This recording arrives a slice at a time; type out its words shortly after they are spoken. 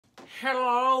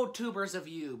Hello, tubers of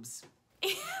youbes.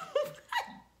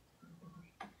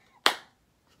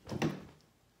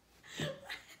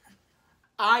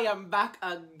 I am back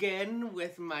again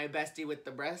with my bestie with the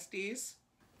breasties,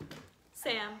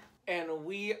 Sam. and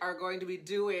we are going to be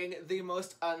doing the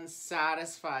most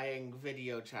unsatisfying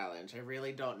video challenge. I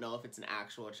really don't know if it's an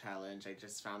actual challenge. I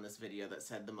just found this video that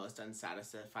said the most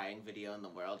unsatisfying video in the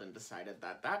world and decided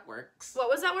that that works. What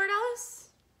was that word, Alice?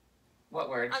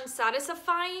 What word?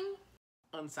 Unsatisfying?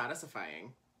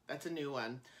 Unsatisfying. That's a new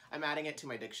one. I'm adding it to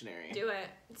my dictionary. Do it.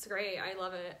 It's great. I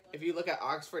love it. If you look at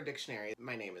Oxford Dictionary,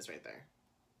 my name is right there.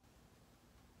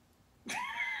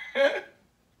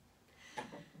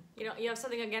 You have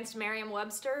something against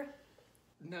Merriam-Webster?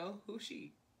 No, who's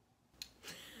she?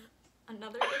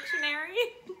 Another dictionary?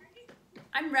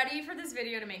 I'm ready for this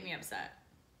video to make me upset.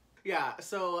 Yeah,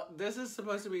 so this is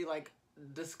supposed to be like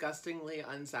disgustingly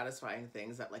unsatisfying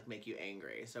things that like make you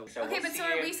angry. So Okay, but so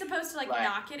are we supposed to like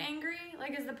not get angry?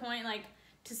 Like, is the point like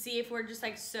to see if we're just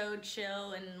like so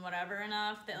chill and whatever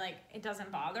enough that like it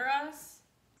doesn't bother us?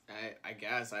 I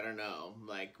guess, I don't know.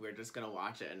 Like, we're just gonna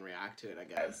watch it and react to it, I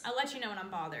guess. I'll let you know when I'm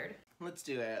bothered. Let's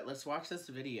do it. Let's watch this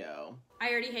video. I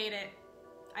already hate it.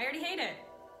 I already hate it.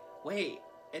 Wait,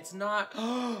 it's not.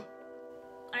 I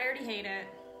already hate it.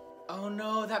 Oh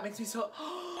no, that makes me so.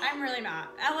 I'm really mad.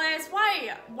 Alice,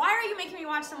 why? Why are you making me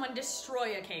watch someone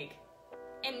destroy a cake?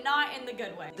 And not in the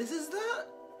good way. This is the.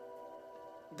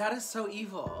 That is so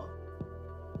evil.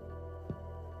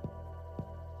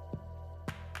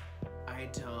 I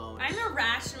don't. I'm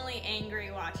irrationally angry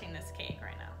watching this cake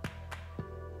right now.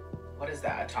 What is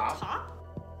that, a top? Top?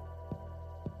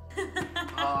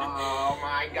 Oh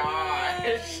my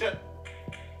gosh.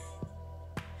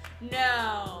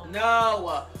 No.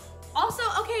 No. Also,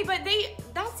 okay, but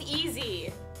that's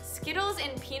easy. Skittles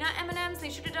and peanut M&Ms, they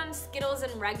should have done Skittles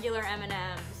and regular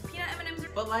M&Ms. Peanut M&Ms are...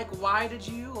 But like, why did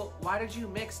you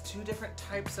mix two different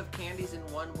types of candies in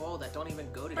one bowl that don't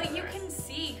even go together? But you can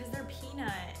see, because they're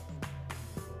peanut.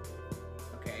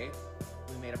 Okay,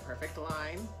 we made a perfect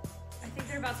line. I think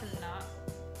they're about to not.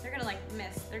 They're gonna like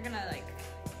miss. They're gonna like...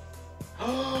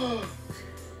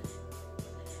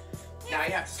 Now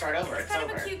you have to start over. It's kind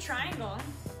of a cute triangle.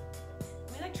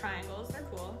 We like triangles. They're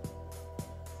cool.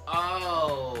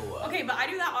 Oh. Okay, but I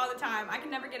do that all the time. I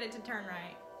can never get it to turn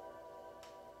right.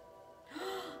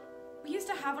 We used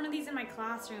to have one of these in my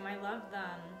classroom. I love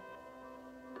them.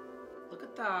 Look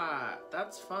at that.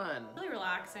 That's fun. Really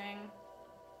relaxing.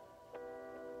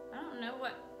 I don't know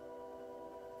what...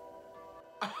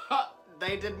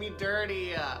 They did me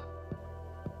dirty.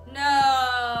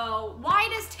 No! Why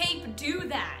does tape do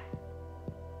that?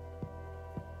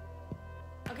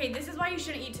 Okay, this is why you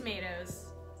shouldn't eat tomatoes.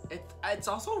 It's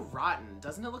also rotten.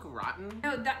 Doesn't it look rotten?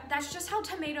 No, that's just how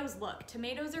tomatoes look.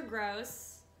 Tomatoes are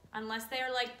gross. Unless they are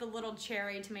like the little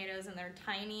cherry tomatoes and they're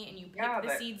tiny and you pick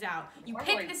the seeds out. You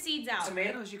pick the seeds out.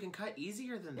 Tomatoes you can cut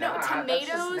easier than that.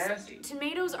 No,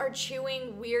 tomatoes are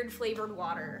chewing weird flavored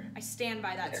water. I stand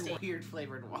by that statement. Weird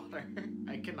flavored water.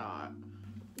 I cannot.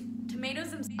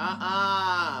 Tomatoes themselves.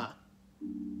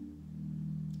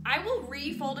 I will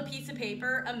refold a piece of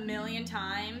paper 1,000,000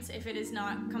 times if it is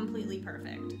not completely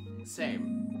perfect.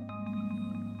 Same.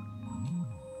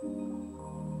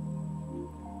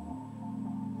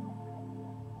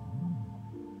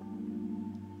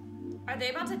 Are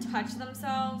they about to touch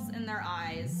themselves in their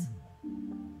eyes?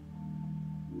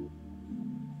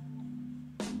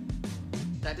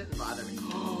 That didn't bother me.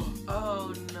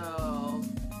 Oh no.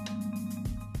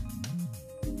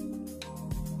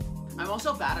 I'm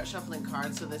also bad at shuffling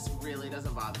cards, so this really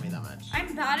doesn't bother me that much.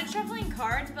 I'm bad at shuffling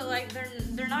cards, but like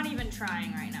they're not even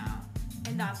trying right now.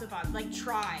 And that's what bothers. Like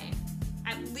try.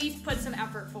 At least put some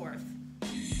effort forth.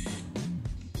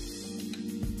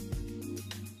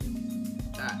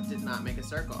 That did not make a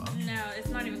circle. No, it's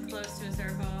not even close to a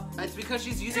circle. It's because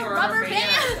she's using a a rubber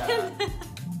band.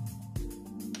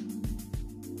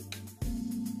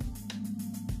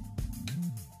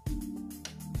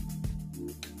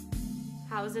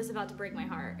 How is this about to break my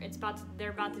heart?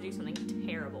 They're about to do something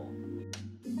terrible.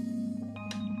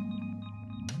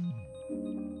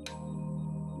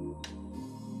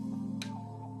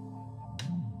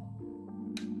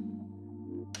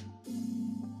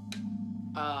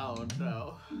 Oh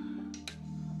no.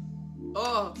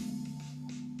 Oh.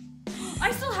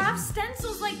 I still have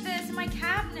stencils like this in my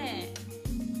cabinet.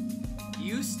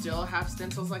 You still have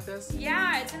stencils like this?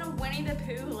 Yeah, it's in a Winnie the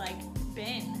Pooh like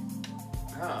bin.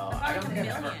 Oh, I don't think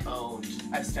I've ever owned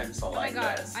a stencil like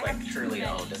this. Like truly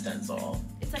owned a stencil.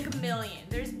 It's like 1,000,000.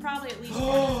 There's probably at least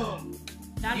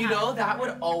that you know, that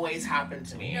would always happen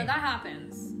to me. No, that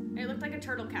happens. It looked like a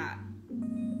turtle cat.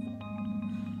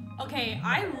 Okay. Okay,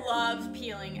 I love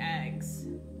peeling eggs.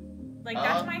 Like,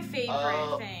 that's my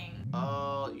favorite thing.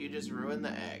 Oh, you just ruined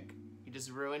the egg. You just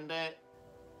ruined it.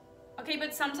 Okay,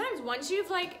 but sometimes once you've,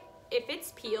 like, if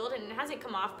it's peeled and it hasn't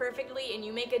come off perfectly and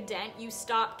you make a dent, you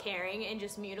stop caring and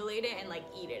just mutilate it and, like,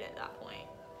 eat it at that point.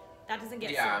 That doesn't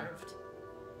get served.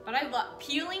 But I love...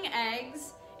 Peeling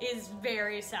eggs is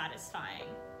very satisfying.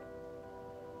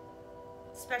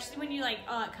 Especially when you, like,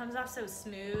 it comes off so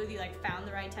smooth, you, like, found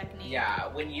the right technique. Yeah,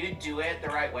 when you do it the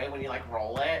right way, when you, like,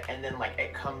 roll it, and then, like,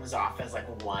 it comes off as,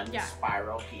 like, one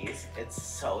spiral piece, it's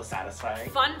so satisfying.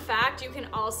 Fun fact, you can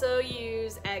also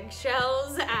use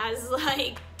eggshells as,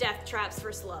 like, death traps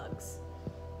for slugs.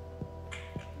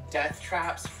 Death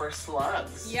traps for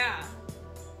slugs? Yeah.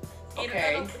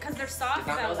 Okay. Because they're soft. Did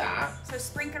not know that. So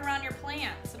sprinkle around your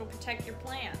plants. It'll protect your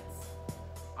plants.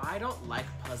 I don't like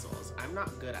puzzles. I'm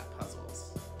not good at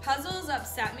puzzles. Puzzles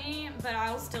upset me, but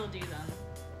I'll still do them.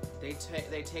 They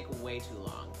take way too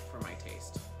long for my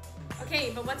taste.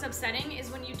 Okay, but what's upsetting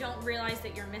is when you don't realize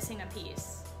that you're missing a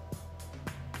piece.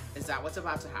 Is that what's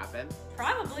about to happen?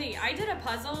 Probably. I did a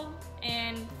puzzle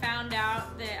and found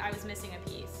out that I was missing a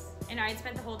piece. And I had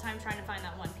spent the whole time trying to find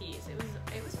that one piece.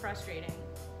 It was frustrating.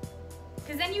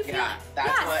 Because then you feel... Yeah,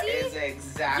 that's what is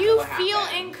exactly what happened. You feel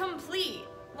incomplete.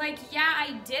 Like, yeah,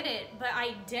 I did it, but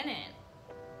I didn't.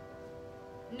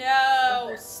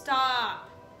 No, stop.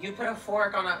 You put a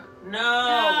fork on a... No!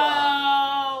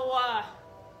 No!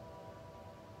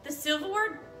 The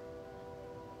silverware...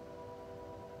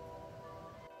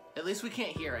 At least we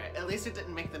can't hear it. At least it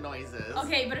didn't make the noises.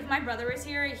 Okay, but if my brother was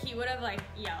here, he would have, like,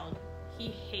 yelled. He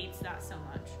hates that so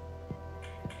much.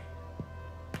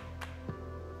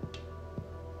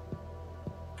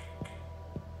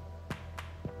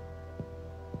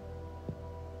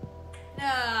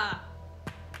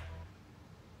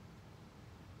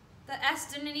 The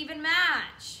S didn't even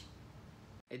match.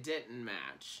 It didn't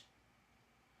match.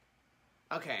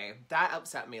 Okay, that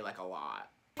upset me like a lot.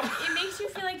 It makes you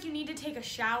feel like you need to take a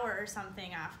shower or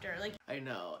something after. Like I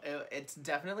know. It's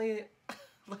definitely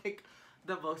like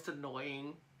the most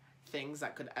annoying things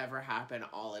that could ever happen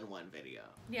all in one video.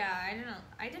 Yeah,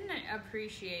 I didn't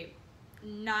appreciate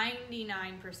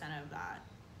 99% of that.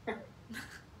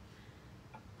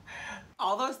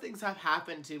 All those things have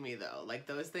happened to me though. Like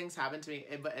those things happen to me,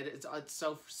 but it's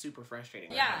so super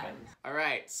frustrating. Yeah. All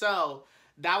right, so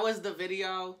that was the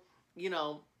video. You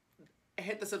know,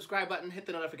 hit the subscribe button, hit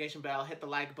the notification bell, hit the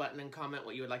like button, and comment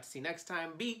what you would like to see next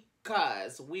time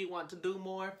because we want to do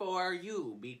more for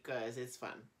you because it's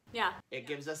fun. Yeah. It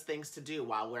gives us things to do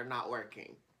while we're not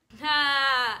working.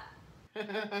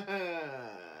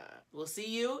 We'll see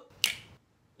you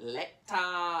later.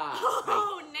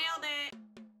 Oh,